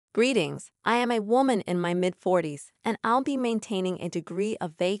Greetings, I am a woman in my mid-40s, and I'll be maintaining a degree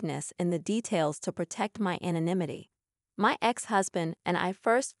of vagueness in the details to protect my anonymity. My ex-husband and I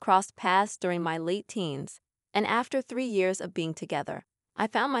first crossed paths during my late teens, and after 3 years of being together, I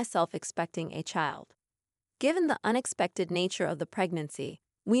found myself expecting a child. Given the unexpected nature of the pregnancy,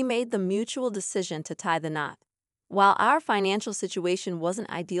 we made the mutual decision to tie the knot. While our financial situation wasn't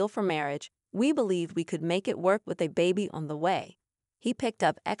ideal for marriage, we believed we could make it work with a baby on the way. He picked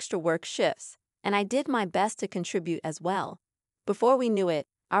up extra work shifts, and I did my best to contribute as well. Before we knew it,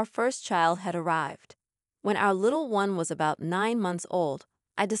 our first child had arrived. When our little one was about 9 months old,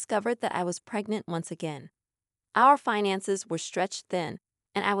 I discovered that I was pregnant once again. Our finances were stretched thin,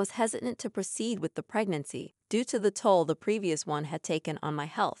 and I was hesitant to proceed with the pregnancy due to the toll the previous one had taken on my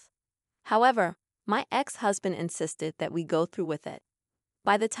health. However, my ex-husband insisted that we go through with it.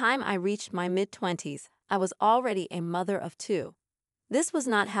 By the time I reached my mid-20s, I was already a mother of 2. This was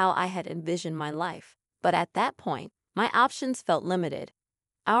not how I had envisioned my life, but at that point, my options felt limited.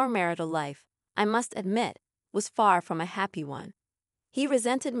 Our marital life, I must admit, was far from a happy one. He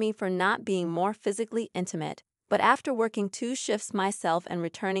resented me for not being more physically intimate, but after working 2 shifts myself and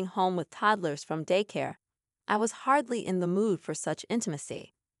returning home with toddlers from daycare, I was hardly in the mood for such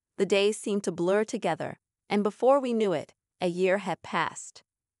intimacy. The days seemed to blur together, and before we knew it, a year had passed.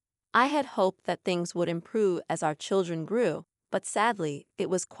 I had hoped that things would improve as our children grew, but sadly, it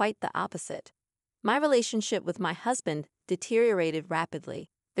was quite the opposite. My relationship with my husband deteriorated rapidly.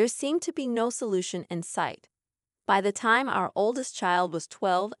 There seemed to be no solution in sight. By the time our oldest child was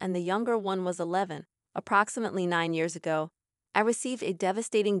 12 and the younger one was 11, approximately 9 years ago, I received a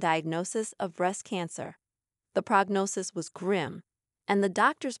devastating diagnosis of breast cancer. The prognosis was grim, and the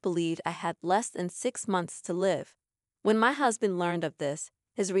doctors believed I had less than 6 months to live. When my husband learned of this,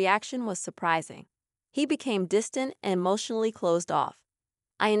 his reaction was surprising. He became distant and emotionally closed off.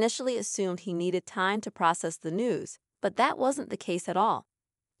 I initially assumed he needed time to process the news, but that wasn't the case at all.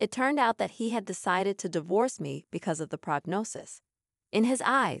 It turned out that he had decided to divorce me because of the prognosis. In his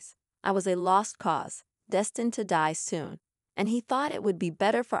eyes, I was a lost cause, destined to die soon, and he thought it would be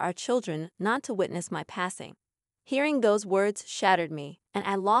better for our children not to witness my passing. Hearing those words shattered me, and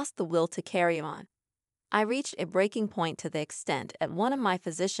I lost the will to carry on. I reached a breaking point to the extent that one of my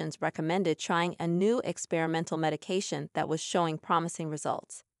physicians recommended trying a new experimental medication that was showing promising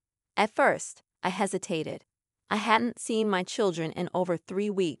results. At first, I hesitated. I hadn't seen my children in over 3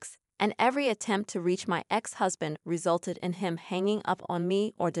 weeks, and every attempt to reach my ex-husband resulted in him hanging up on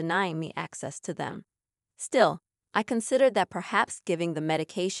me or denying me access to them. Still, I considered that perhaps giving the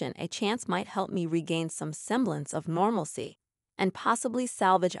medication a chance might help me regain some semblance of normalcy and possibly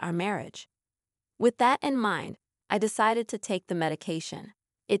salvage our marriage. With that in mind, I decided to take the medication.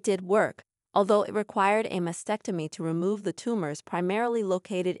 It did work, although it required a mastectomy to remove the tumors primarily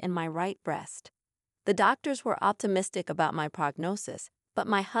located in my right breast. The doctors were optimistic about my prognosis, but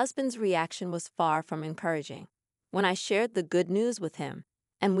my husband's reaction was far from encouraging. When I shared the good news with him,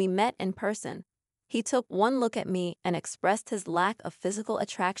 and we met in person, he took one look at me and expressed his lack of physical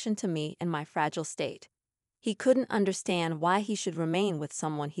attraction to me in my fragile state. He couldn't understand why he should remain with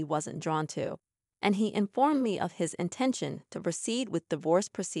someone he wasn't drawn to, and he informed me of his intention to proceed with divorce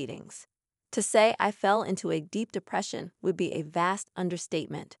proceedings. To say I fell into a deep depression would be a vast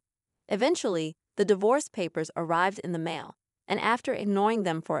understatement. Eventually, the divorce papers arrived in the mail, and after ignoring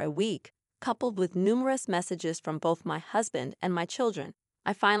them for a week, coupled with numerous messages from both my husband and my children,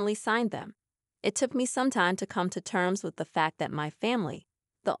 I finally signed them. It took me some time to come to terms with the fact that my family,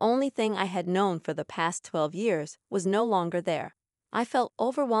 the only thing I had known for the past 12 years, was no longer there. I felt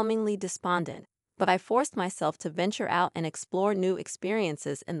overwhelmingly despondent, but I forced myself to venture out and explore new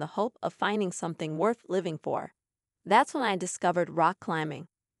experiences in the hope of finding something worth living for. That's when I discovered rock climbing.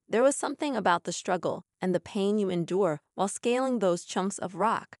 There was something about the struggle and the pain you endure while scaling those chunks of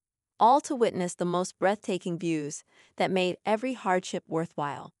rock, all to witness the most breathtaking views that made every hardship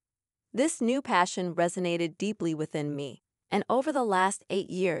worthwhile. This new passion resonated deeply within me, and over the last 8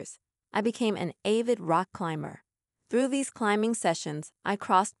 years, I became an avid rock climber. Through these climbing sessions, I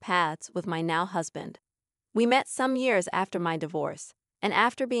crossed paths with my now husband. We met some years after my divorce, and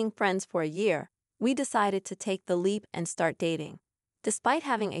after being friends for a year, we decided to take the leap and start dating. Despite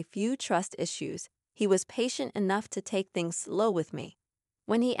having a few trust issues, he was patient enough to take things slow with me.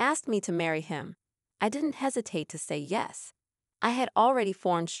 When he asked me to marry him, I didn't hesitate to say yes. I had already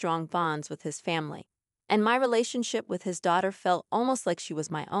formed strong bonds with his family, and my relationship with his daughter felt almost like she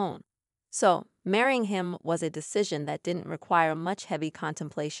was my own. So, marrying him was a decision that didn't require much heavy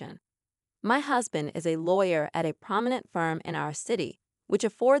contemplation. My husband is a lawyer at a prominent firm in our city, which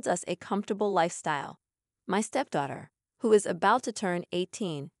affords us a comfortable lifestyle. My stepdaughter, who is about to turn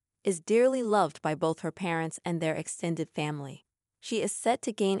 18, is dearly loved by both her parents and their extended family. She is set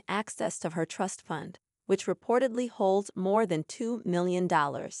to gain access to her trust fund, which reportedly holds more than $2 million.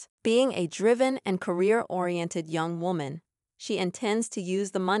 Being a driven and career-oriented young woman, she intends to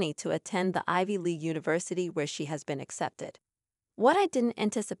use the money to attend the Ivy League university where she has been accepted. What I didn't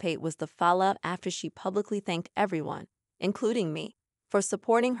anticipate was the fallout after she publicly thanked everyone, including me, for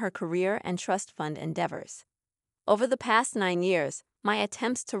supporting her career and trust fund endeavors. Over the past 9 years, my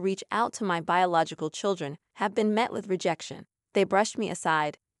attempts to reach out to my biological children have been met with rejection. They brushed me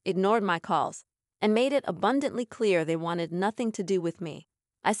aside, ignored my calls, and made it abundantly clear they wanted nothing to do with me.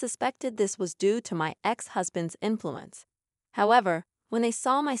 I suspected this was due to my ex-husband's influence. However, when they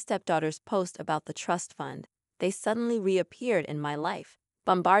saw my stepdaughter's post about the trust fund, they suddenly reappeared in my life,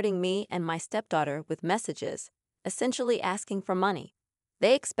 bombarding me and my stepdaughter with messages, essentially asking for money.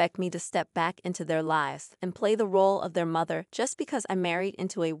 They expect me to step back into their lives and play the role of their mother just because I married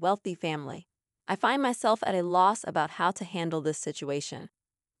into a wealthy family. I find myself at a loss about how to handle this situation.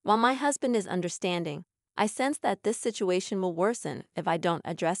 While my husband is understanding, I sense that this situation will worsen if I don't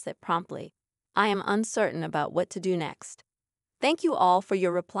address it promptly. I am uncertain about what to do next. Thank you all for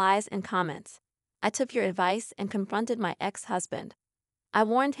your replies and comments. I took your advice and confronted my ex-husband. I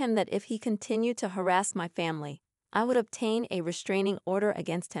warned him that if he continued to harass my family, I would obtain a restraining order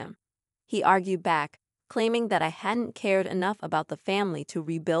against him. He argued back, claiming that I hadn't cared enough about the family to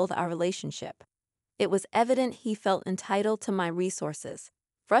rebuild our relationship. It was evident he felt entitled to my resources.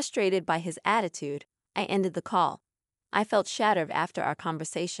 Frustrated by his attitude, I ended the call. I felt shattered after our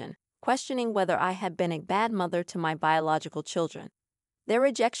conversation, questioning whether I had been a bad mother to my biological children. Their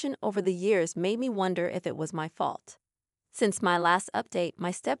rejection over the years made me wonder if it was my fault. Since my last update,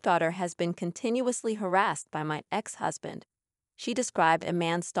 my stepdaughter has been continuously harassed by my ex-husband. She described a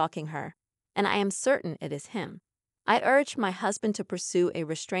man stalking her, and I am certain it is him. I urged my husband to pursue a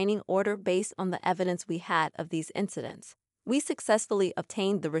restraining order based on the evidence we had of these incidents. We successfully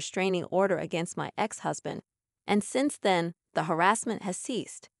obtained the restraining order against my ex-husband, and since then, the harassment has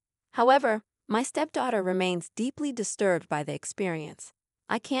ceased. However, my stepdaughter remains deeply disturbed by the experience.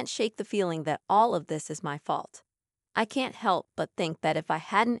 I can't shake the feeling that all of this is my fault. I can't help but think that if I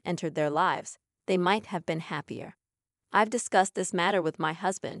hadn't entered their lives, they might have been happier. I've discussed this matter with my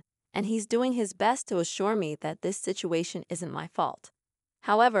husband, and he's doing his best to assure me that this situation isn't my fault.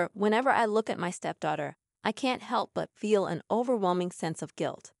 However, whenever I look at my stepdaughter, I can't help but feel an overwhelming sense of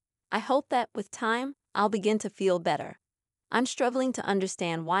guilt. I hope that with time, I'll begin to feel better. I'm struggling to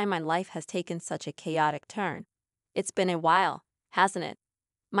understand why my life has taken such a chaotic turn. It's been a while, hasn't it?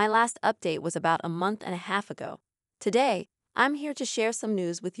 My last update was about a month and a half ago. Today, I'm here to share some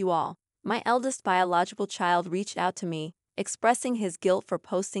news with you all. My eldest biological child reached out to me, expressing his guilt for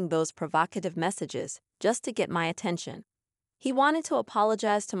posting those provocative messages just to get my attention. He wanted to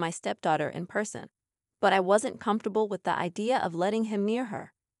apologize to my stepdaughter in person, but I wasn't comfortable with the idea of letting him near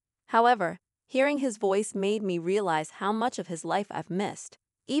her. However, hearing his voice made me realize how much of his life I've missed,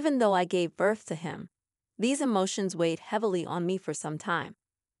 even though I gave birth to him. These emotions weighed heavily on me for some time.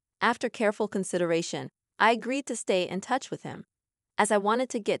 After careful consideration, I agreed to stay in touch with him, as I wanted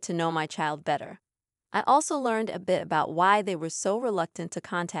to get to know my child better. I also learned a bit about why they were so reluctant to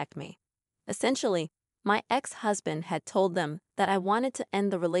contact me. Essentially, my ex-husband had told them that I wanted to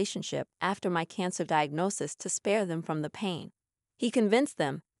end the relationship after my cancer diagnosis to spare them from the pain. He convinced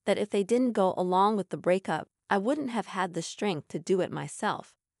them that if they didn't go along with the breakup, I wouldn't have had the strength to do it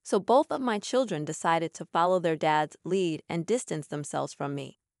myself. So both of my children decided to follow their dad's lead and distance themselves from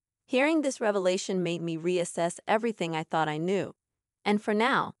me. Hearing this revelation made me reassess everything I thought I knew. And for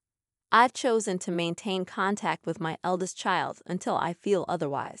now, I've chosen to maintain contact with my eldest child until I feel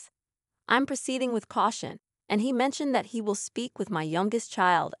otherwise. I'm proceeding with caution, and he mentioned that he will speak with my youngest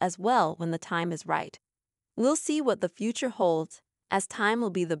child as well when the time is right. We'll see what the future holds, as time will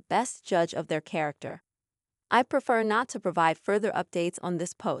be the best judge of their character. I prefer not to provide further updates on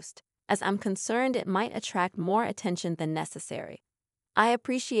this post, as I'm concerned it might attract more attention than necessary. I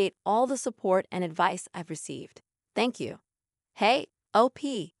appreciate all the support and advice I've received. Thank you. Hey, OP,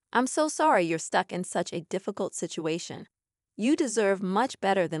 I'm so sorry you're stuck in such a difficult situation. You deserve much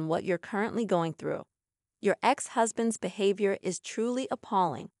better than what you're currently going through. Your ex-husband's behavior is truly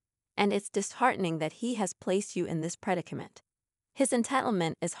appalling, and it's disheartening that he has placed you in this predicament. His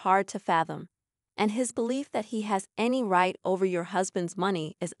entitlement is hard to fathom, and his belief that he has any right over your husband's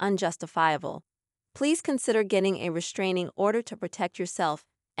money is unjustifiable. Please consider getting a restraining order to protect yourself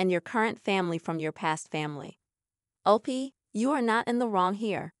and your current family from your past family. OP, you are not in the wrong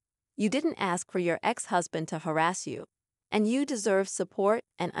here. You didn't ask for your ex-husband to harass you, and you deserve support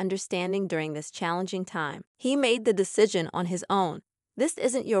and understanding during this challenging time. He made the decision on his own. This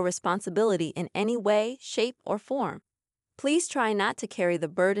isn't your responsibility in any way, shape, or form. Please try not to carry the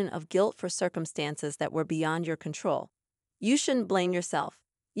burden of guilt for circumstances that were beyond your control. You shouldn't blame yourself.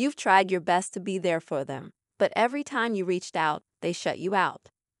 You've tried your best to be there for them, but every time you reached out, they shut you out.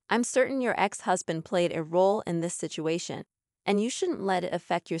 I'm certain your ex-husband played a role in this situation, and you shouldn't let it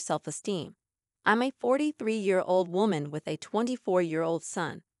affect your self-esteem. I'm a 43-year-old woman with a 24-year-old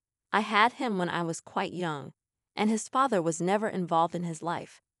son. I had him when I was quite young, and his father was never involved in his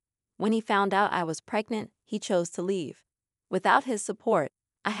life. When he found out I was pregnant, he chose to leave. Without his support,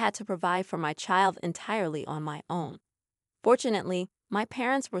 I had to provide for my child entirely on my own. Fortunately, my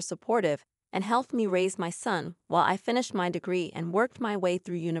parents were supportive and helped me raise my son while I finished my degree and worked my way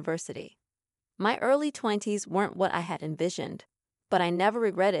through university. My early 20s weren't what I had envisioned, but I never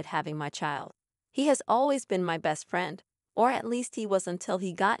regretted having my child. He has always been my best friend, or at least he was until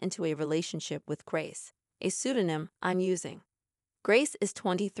he got into a relationship with Grace, a pseudonym I'm using. Grace is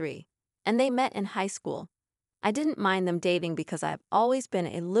 23, and they met in high school. I didn't mind them dating because I've always been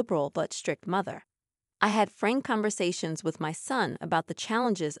a liberal but strict mother. I had frank conversations with my son about the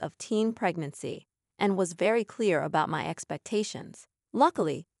challenges of teen pregnancy and was very clear about my expectations.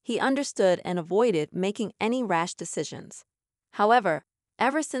 Luckily, he understood and avoided making any rash decisions. However,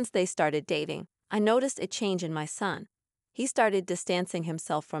 ever since they started dating, I noticed a change in my son. He started distancing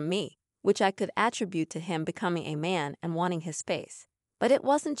himself from me, which I could attribute to him becoming a man and wanting his space. But it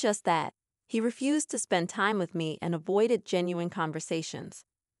wasn't just that. He refused to spend time with me and avoided genuine conversations.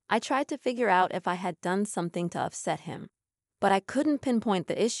 I tried to figure out if I had done something to upset him, but I couldn't pinpoint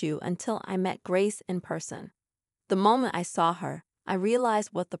the issue until I met Grace in person. The moment I saw her, I realized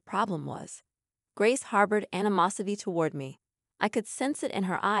what the problem was. Grace harbored animosity toward me. I could sense it in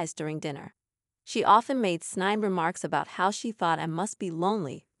her eyes during dinner. She often made snide remarks about how she thought I must be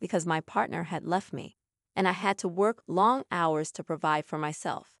lonely because my partner had left me, and I had to work long hours to provide for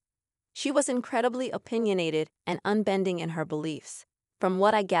myself. She was incredibly opinionated and unbending in her beliefs. From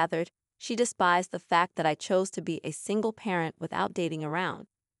what I gathered, she despised the fact that I chose to be a single parent without dating around.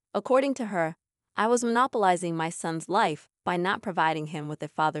 According to her, I was monopolizing my son's life by not providing him with a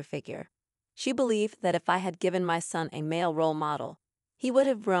father figure. She believed that if I had given my son a male role model, he would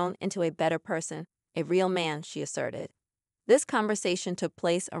have grown into a better person, a real man, she asserted. This conversation took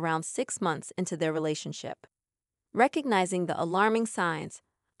place around 6 months into their relationship. Recognizing the alarming signs,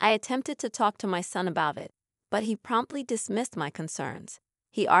 I attempted to talk to my son about it, but he promptly dismissed my concerns.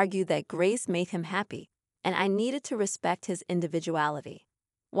 He argued that Grace made him happy, and I needed to respect his individuality.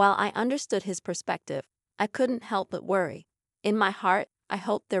 While I understood his perspective, I couldn't help but worry. In my heart, I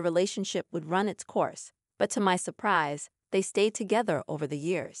hoped their relationship would run its course, but to my surprise, they stayed together over the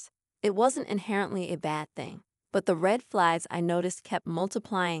years. It wasn't inherently a bad thing, but the red flags I noticed kept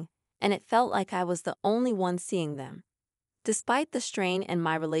multiplying, and it felt like I was the only one seeing them. Despite the strain in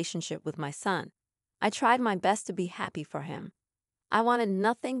my relationship with my son, I tried my best to be happy for him. I wanted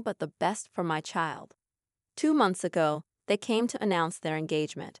nothing but the best for my child. 2 months ago, they came to announce their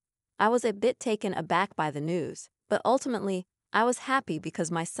engagement. I was a bit taken aback by the news, but ultimately, I was happy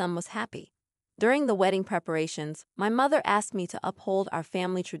because my son was happy. During the wedding preparations, my mother asked me to uphold our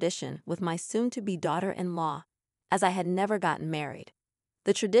family tradition with my soon-to-be daughter-in-law, as I had never gotten married.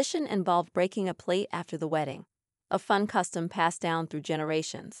 The tradition involved breaking a plate after the wedding, a fun custom passed down through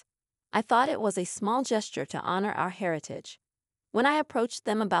generations. I thought it was a small gesture to honor our heritage. When I approached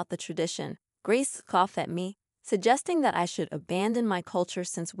them about the tradition, Grace scoffed at me, suggesting that I should abandon my culture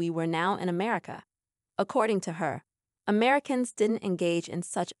since we were now in America. According to her, Americans didn't engage in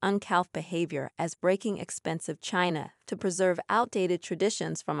such uncouth behavior as breaking expensive china to preserve outdated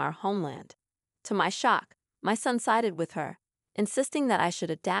traditions from our homeland. To my shock, my son sided with her, insisting that I should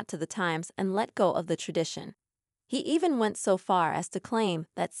adapt to the times and let go of the tradition. He even went so far as to claim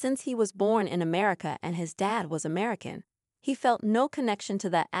that since he was born in America and his dad was American, he felt no connection to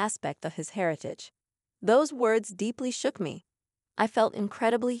that aspect of his heritage. Those words deeply shook me. I felt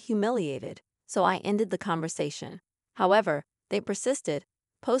incredibly humiliated, so I ended the conversation. However, they persisted,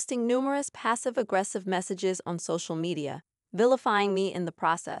 posting numerous passive-aggressive messages on social media, vilifying me in the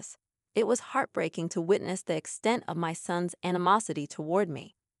process. It was heartbreaking to witness the extent of my son's animosity toward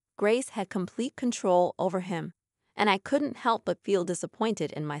me. Grace had complete control over him, and I couldn't help but feel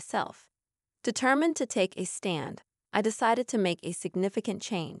disappointed in myself. Determined to take a stand, I decided to make a significant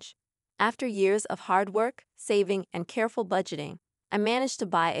change. After years of hard work, saving, and careful budgeting, I managed to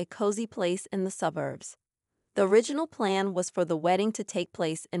buy a cozy place in the suburbs. The original plan was for the wedding to take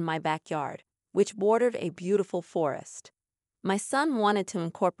place in my backyard, which bordered a beautiful forest. My son wanted to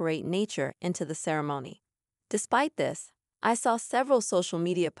incorporate nature into the ceremony. Despite this, I saw several social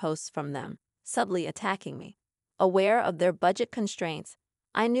media posts from them, subtly attacking me. Aware of their budget constraints,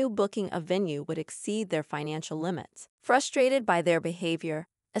 I knew booking a venue would exceed their financial limits. Frustrated by their behavior,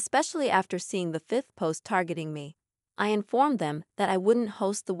 especially after seeing the fifth post targeting me, I informed them that I wouldn't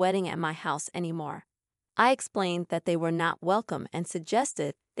host the wedding at my house anymore. I explained that they were not welcome and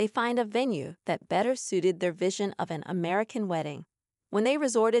suggested they find a venue that better suited their vision of an American wedding. When they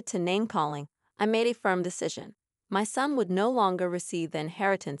resorted to name-calling, I made a firm decision. My son would no longer receive the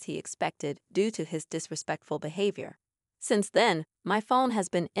inheritance he expected due to his disrespectful behavior. Since then, my phone has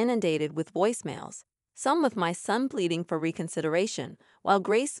been inundated with voicemails, some with my son pleading for reconsideration, while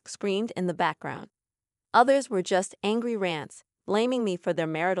Grace screamed in the background. Others were just angry rants, blaming me for their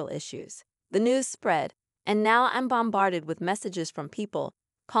marital issues. The news spread, and now I'm bombarded with messages from people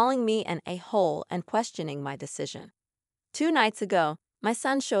calling me an a-hole and questioning my decision. 2 nights ago, my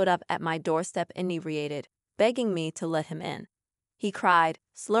son showed up at my doorstep inebriated, begging me to let him in. He cried,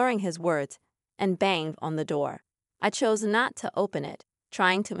 slurring his words, and banged on the door. I chose not to open it,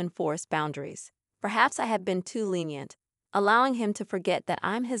 trying to enforce boundaries. Perhaps I had been too lenient, allowing him to forget that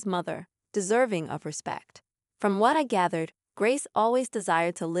I'm his mother, deserving of respect. From what I gathered, Grace always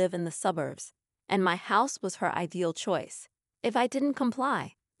desired to live in the suburbs, and my house was her ideal choice. If I didn't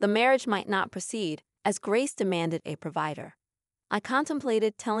comply, the marriage might not proceed, as Grace demanded a provider. I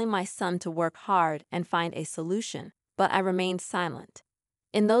contemplated telling my son to work hard and find a solution, but I remained silent.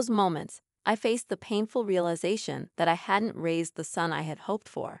 In those moments, I faced the painful realization that I hadn't raised the son I had hoped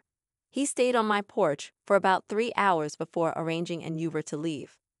for. He stayed on my porch for about 3 hours before arranging an Uber to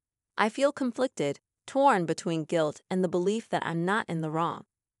leave. I feel conflicted, torn between guilt and the belief that I'm not in the wrong.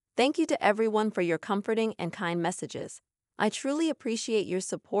 Thank you to everyone for your comforting and kind messages. I truly appreciate your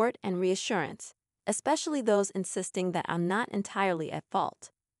support and reassurance, especially those insisting that I'm not entirely at fault.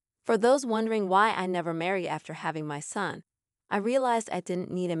 For those wondering why I never married after having my son, I realized I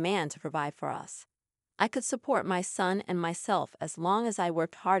didn't need a man to provide for us. I could support my son and myself as long as I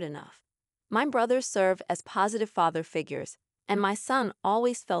worked hard enough. My brothers served as positive father figures, and my son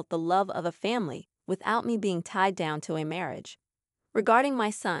always felt the love of a family without me being tied down to a marriage. Regarding my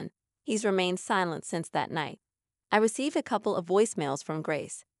son, he's remained silent since that night. I received a couple of voicemails from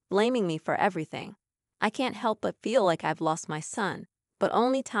Grace, blaming me for everything. I can't help but feel like I've lost my son, but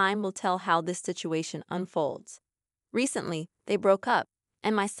only time will tell how this situation unfolds. Recently, they broke up,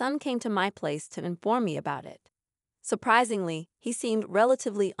 and my son came to my place to inform me about it. Surprisingly, he seemed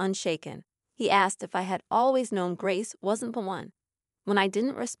relatively unshaken. He asked if I had always known Grace wasn't the one. When I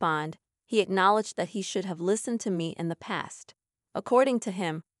didn't respond, he acknowledged that he should have listened to me in the past. According to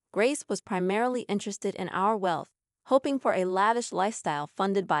him, Grace was primarily interested in our wealth, hoping for a lavish lifestyle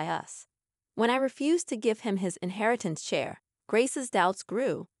funded by us. When I refused to give him his inheritance share, Grace's doubts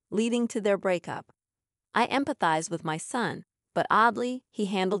grew, leading to their breakup. I empathized with my son, but oddly, he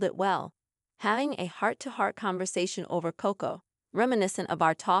handled it well. Having a heart-to-heart conversation over cocoa, reminiscent of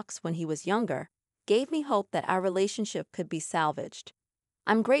our talks when he was younger, gave me hope that our relationship could be salvaged.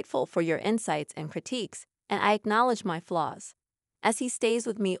 I'm grateful for your insights and critiques, and I acknowledge my flaws. As he stays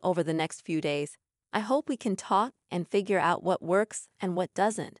with me over the next few days, I hope we can talk and figure out what works and what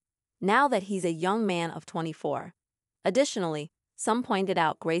doesn't, now that he's a young man of 24. Additionally, some pointed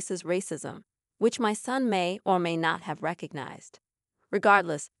out Grace's racism, which my son may or may not have recognized.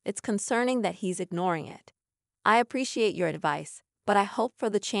 Regardless, it's concerning that he's ignoring it. I appreciate your advice, but I hope for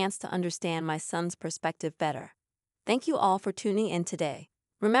the chance to understand my son's perspective better. Thank you all for tuning in today.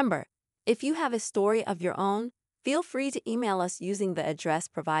 Remember, if you have a story of your own, feel free to email us using the address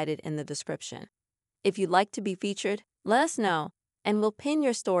provided in the description. If you'd like to be featured, let us know, and we'll pin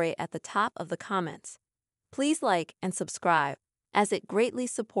your story at the top of the comments. Please like and subscribe, as it greatly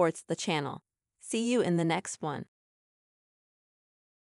supports the channel. See you in the next one.